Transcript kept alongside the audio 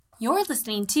You're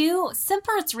listening to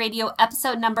Simple Roots Radio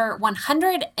episode number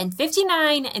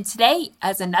 159, and today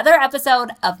is another episode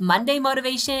of Monday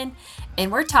Motivation,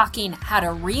 and we're talking how to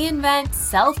reinvent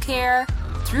self-care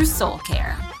through soul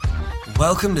care.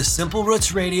 Welcome to Simple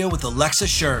Roots Radio with Alexa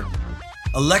Shern.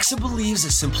 Alexa believes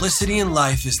that simplicity in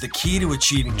life is the key to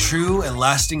achieving true and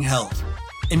lasting health.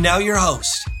 And now your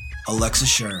host, Alexa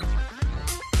Shern.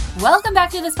 Welcome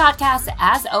back to this podcast.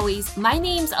 As always, my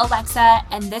name's Alexa,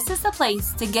 and this is the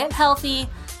place to get healthy,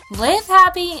 live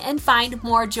happy, and find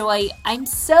more joy. I'm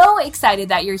so excited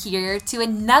that you're here to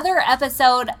another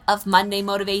episode of Monday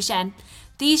Motivation.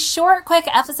 These short, quick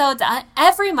episodes on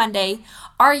every Monday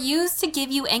are used to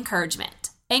give you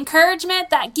encouragement. Encouragement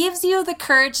that gives you the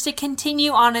courage to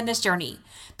continue on in this journey.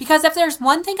 Because if there's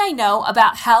one thing I know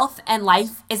about health and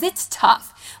life is it's tough.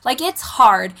 It's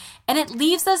hard, and it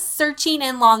leaves us searching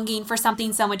and longing for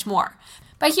something so much more.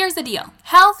 But here's the deal.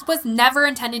 Health was never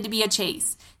intended to be a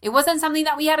chase. It wasn't something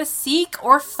that we had to seek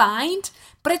or find,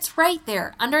 but it's right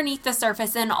there underneath the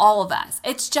surface in all of us.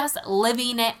 It's just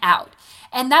living it out.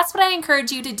 And that's what I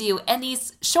encourage you to do in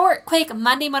these short, quick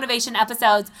Monday Motivation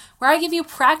episodes where I give you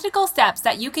practical steps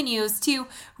that you can use to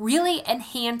really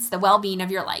enhance the well-being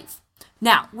of your life.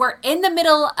 Now, we're in the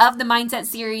middle of the Mindset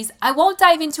series. I won't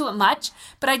dive into it much,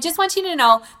 but I just want you to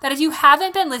know that if you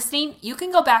haven't been listening, you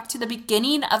can go back to the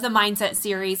beginning of the Mindset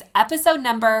series, episode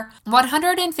number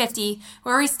 150,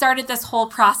 where we started this whole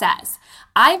process.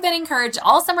 I've been encouraged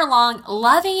all summer long,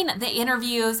 loving the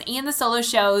interviews and the solo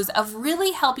shows of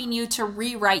really helping you to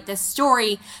rewrite the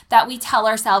story that we tell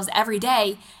ourselves every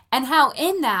day and how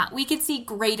in that we could see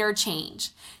greater change.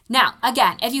 Now,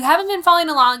 again, if you haven't been following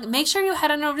along, make sure you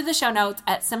head on over to the show notes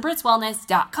at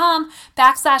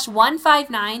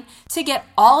simplerootswellness.com/159 to get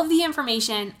all of the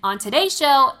information on today's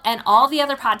show and all the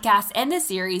other podcasts in this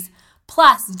series.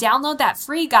 Plus, download that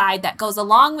free guide that goes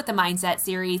along with the Mindset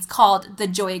series called The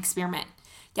Joy Experiment.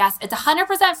 Yes, it's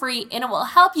 100% free, and it will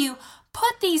help you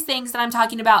put these things that I'm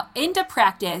talking about into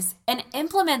practice and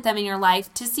implement them in your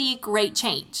life to see great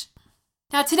change.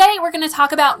 Now, today we're going to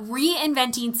talk about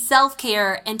reinventing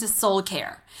self-care into soul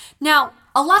care. Now,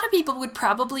 a lot of people would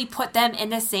probably put them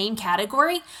in the same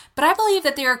category, but I believe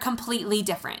that they are completely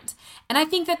different. And I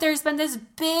think that there's been this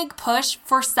big push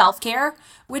for self-care,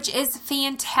 which is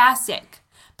fantastic.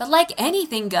 But like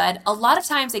anything good, a lot of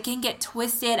times it can get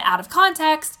twisted out of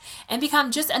context and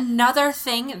become just another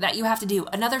thing that you have to do,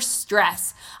 another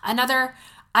stress, another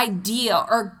idea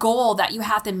or goal that you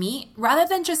have to meet, rather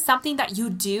than just something that you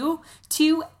do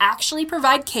to actually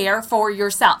provide care for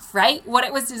yourself, right? What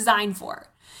it was designed for.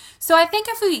 So I think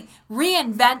if we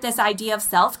reinvent this idea of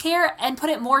self-care and put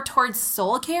it more towards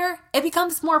soul care, it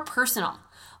becomes more personal.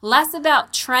 Less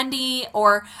about trendy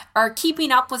or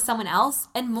keeping up with someone else,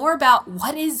 and more about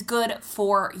what is good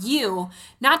for you.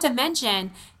 Not to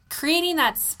mention creating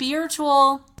that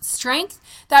spiritual strength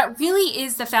that really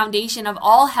is the foundation of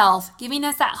all health, giving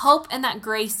us that hope and that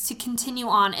grace to continue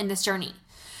on in this journey.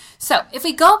 So if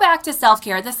we go back to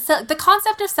self-care, the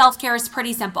concept of self-care is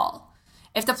pretty simple.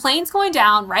 If the plane's going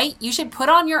down, right, you should put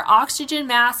on your oxygen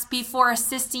mask before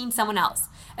assisting someone else.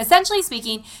 Essentially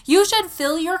speaking, you should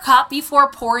fill your cup before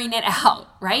pouring it out,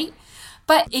 right?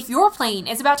 But if your plane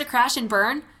is about to crash and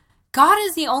burn, God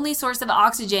is the only source of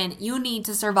oxygen you need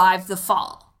to survive the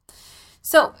fall.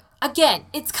 So again,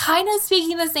 it's kind of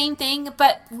speaking the same thing,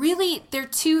 but really they're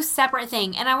two separate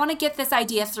things. And I want to get this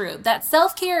idea through that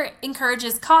self-care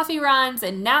encourages coffee runs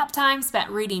and nap time spent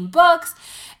reading books.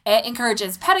 It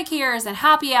encourages pedicures and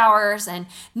happy hours and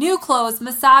new clothes,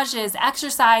 massages,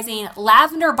 exercising,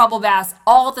 lavender bubble baths,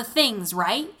 all the things,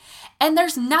 right? And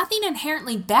there's nothing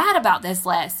inherently bad about this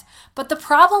list, but the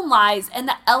problem lies in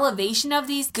the elevation of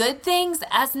these good things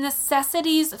as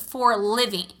necessities for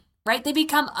living. Right? They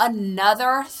become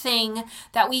another thing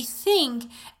that we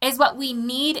think is what we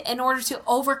need in order to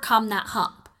overcome that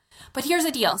hump. But here's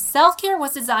the deal. Self-care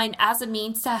was designed as a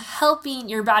means to helping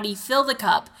your body fill the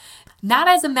cup, not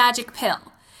as a magic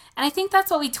pill. And I think that's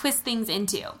what we twist things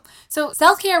into. So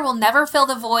self-care will never fill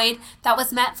the void that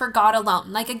was meant for God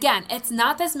alone. Again, it's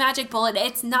not this magic bullet.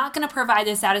 It's not going to provide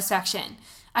this satisfaction.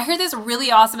 I heard this really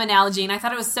awesome analogy, and I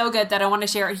thought it was so good that I want to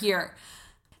share it here.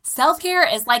 Self-care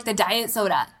is like the diet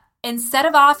soda. Instead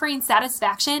of offering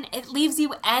satisfaction, it leaves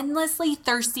you endlessly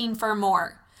thirsting for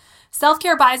more.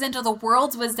 Self-care buys into the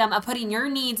world's wisdom of putting your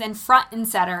needs in front and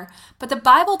center, but the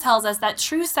Bible tells us that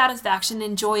true satisfaction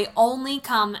and joy only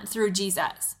come through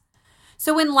Jesus.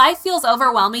 So when life feels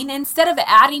overwhelming, instead of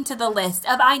adding to the list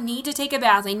of I need to take a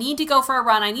bath, I need to go for a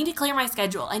run, I need to clear my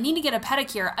schedule, I need to get a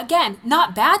pedicure, again,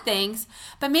 not bad things,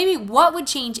 but maybe what would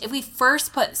change if we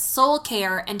first put soul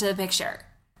care into the picture?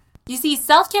 You see,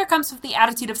 self-care comes with the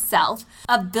attitude of self,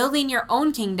 of building your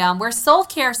own kingdom, where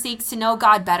self-care seeks to know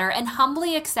God better and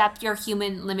humbly accept your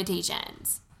human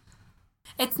limitations.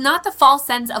 It's not the false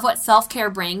sense of what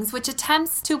self-care brings, which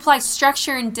attempts to apply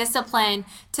structure and discipline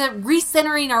to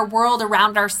recentering our world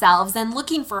around ourselves and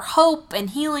looking for hope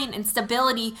and healing and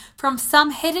stability from some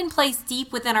hidden place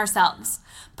deep within ourselves.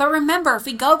 But remember, if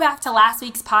we go back to last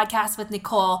week's podcast with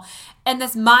Nicole and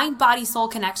this mind-body-soul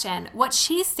connection, what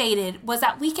she stated was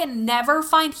that we can never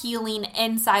find healing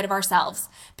inside of ourselves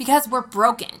because we're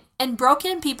broken, and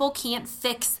broken people can't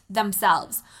fix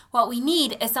themselves. What we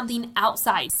need is something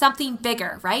outside, something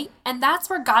bigger, right? And that's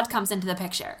where God comes into the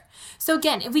picture. So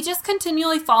again, if we just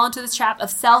continually fall into this trap of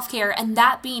self-care and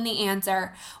that being the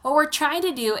answer, what we're trying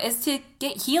to do is to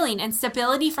get healing and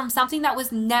stability from something that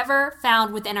was never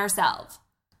found within ourselves.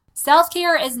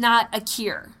 Self-care is not a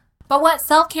cure. But what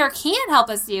self-care can help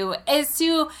us do is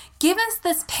to give us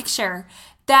this picture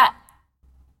that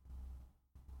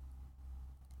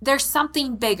there's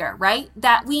something bigger, right?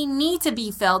 That we need to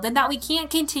be filled and that we can't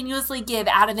continuously give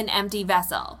out of an empty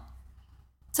vessel.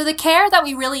 So the care that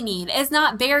we really need is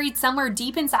not buried somewhere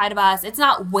deep inside of us. It's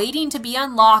not waiting to be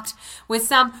unlocked with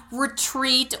some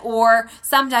retreat or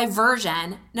some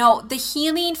diversion. No, the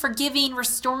healing, forgiving,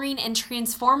 restoring, and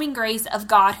transforming grace of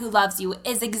God who loves you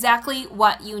is exactly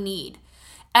what you need.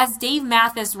 As Dave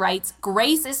Mathis writes,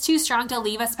 grace is too strong to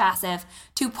leave us passive,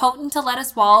 too potent to let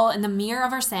us wallow in the mirror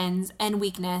of our sins and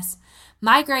weakness.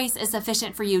 My grace is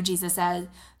sufficient for you, Jesus said,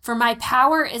 for my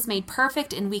power is made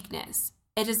perfect in weakness.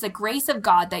 It is the grace of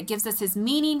God that gives us his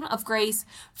meaning of grace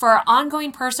for our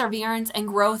ongoing perseverance and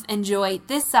growth and joy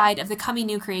this side of the coming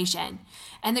new creation.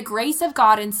 And the grace of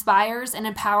God inspires and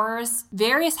empowers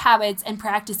various habits and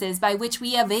practices by which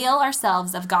we avail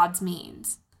ourselves of God's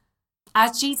means.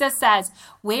 As Jesus says,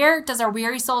 where does our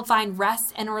weary soul find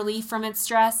rest and relief from its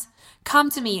stress? Come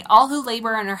to me, all who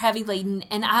labor and are heavy laden,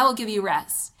 and I will give you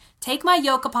rest. Take my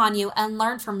yoke upon you and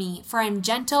learn from me, for I am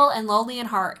gentle and lowly in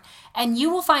heart, and you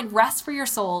will find rest for your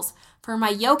souls, for my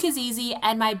yoke is easy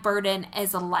and my burden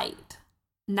is light.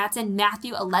 And that's in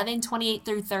Matthew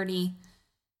 11:28-30.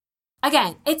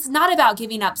 Again, it's not about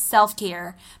giving up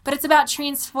self-care, but it's about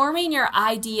transforming your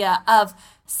idea of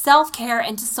self-care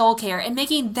into soul care and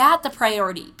making that the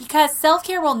priority, because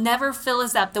self-care will never fill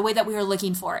us up the way that we are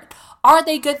looking for it. Are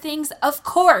they good things? Of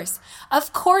course.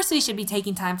 Of course we should be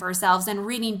taking time for ourselves and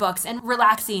reading books and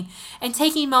relaxing and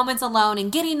taking moments alone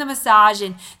and getting the massage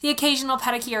and the occasional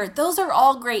pedicure. Those are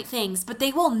all great things, but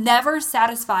they will never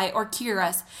satisfy or cure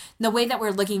us in the way that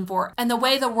we're looking for and the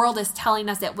way the world is telling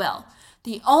us it will.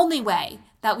 The only way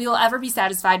that we will ever be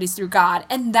satisfied is through God,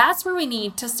 and that's where we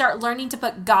need to start learning to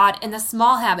put God in the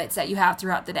small habits that you have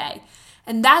throughout the day.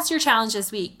 And that's your challenge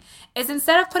this week, is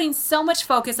instead of putting so much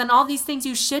focus on all these things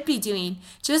you should be doing,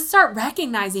 just start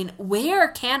recognizing, where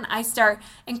can I start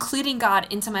including God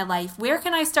into my life? Where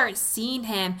can I start seeing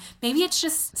him? Maybe it's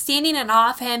just standing in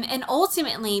awe of him and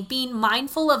ultimately being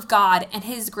mindful of God and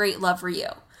his great love for you.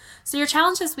 So your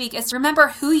challenge this week is to remember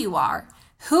who you are,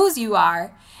 whose you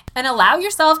are, and allow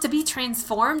yourself to be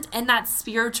transformed in that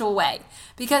spiritual way,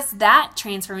 because that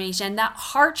transformation, that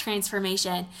heart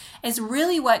transformation, is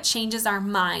really what changes our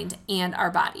mind and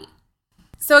our body.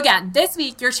 So again, this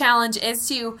week, your challenge is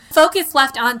to focus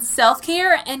left on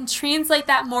self-care and translate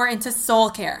that more into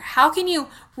soul care. How can you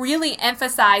really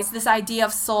emphasize this idea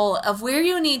of soul, of where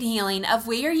you need healing, of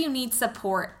where you need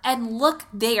support, and look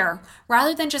there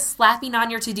rather than just slapping on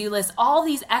your to-do list all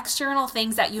these external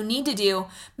things that you need to do,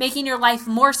 making your life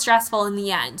more stressful in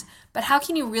the end. But how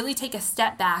can you really take a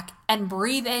step back and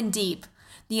breathe in deep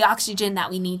the oxygen that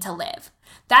we need to live?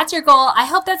 That's your goal. I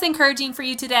hope that's encouraging for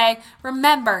you today.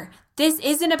 Remember, this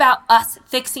isn't about us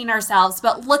fixing ourselves,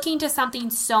 but looking to something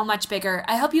so much bigger.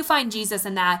 I hope you find Jesus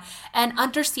in that and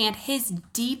understand his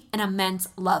deep and immense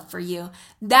love for you.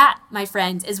 That, my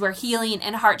friends, is where healing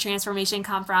and heart transformation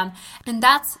come from. And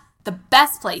that's the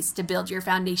best place to build your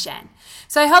foundation.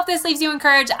 So I hope this leaves you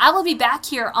encouraged. I will be back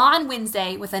here on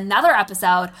Wednesday with another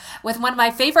episode with one of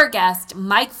my favorite guests,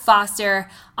 Mike Foster.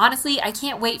 Honestly, I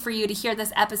can't wait for you to hear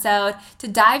this episode, to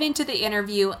dive into the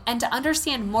interview, and to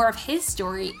understand more of his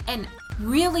story and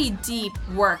really deep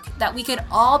work that we could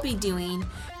all be doing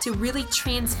to really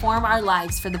transform our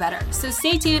lives for the better. So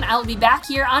stay tuned. I will be back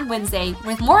here on Wednesday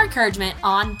with more encouragement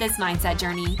on this mindset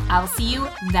journey. I will see you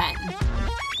then.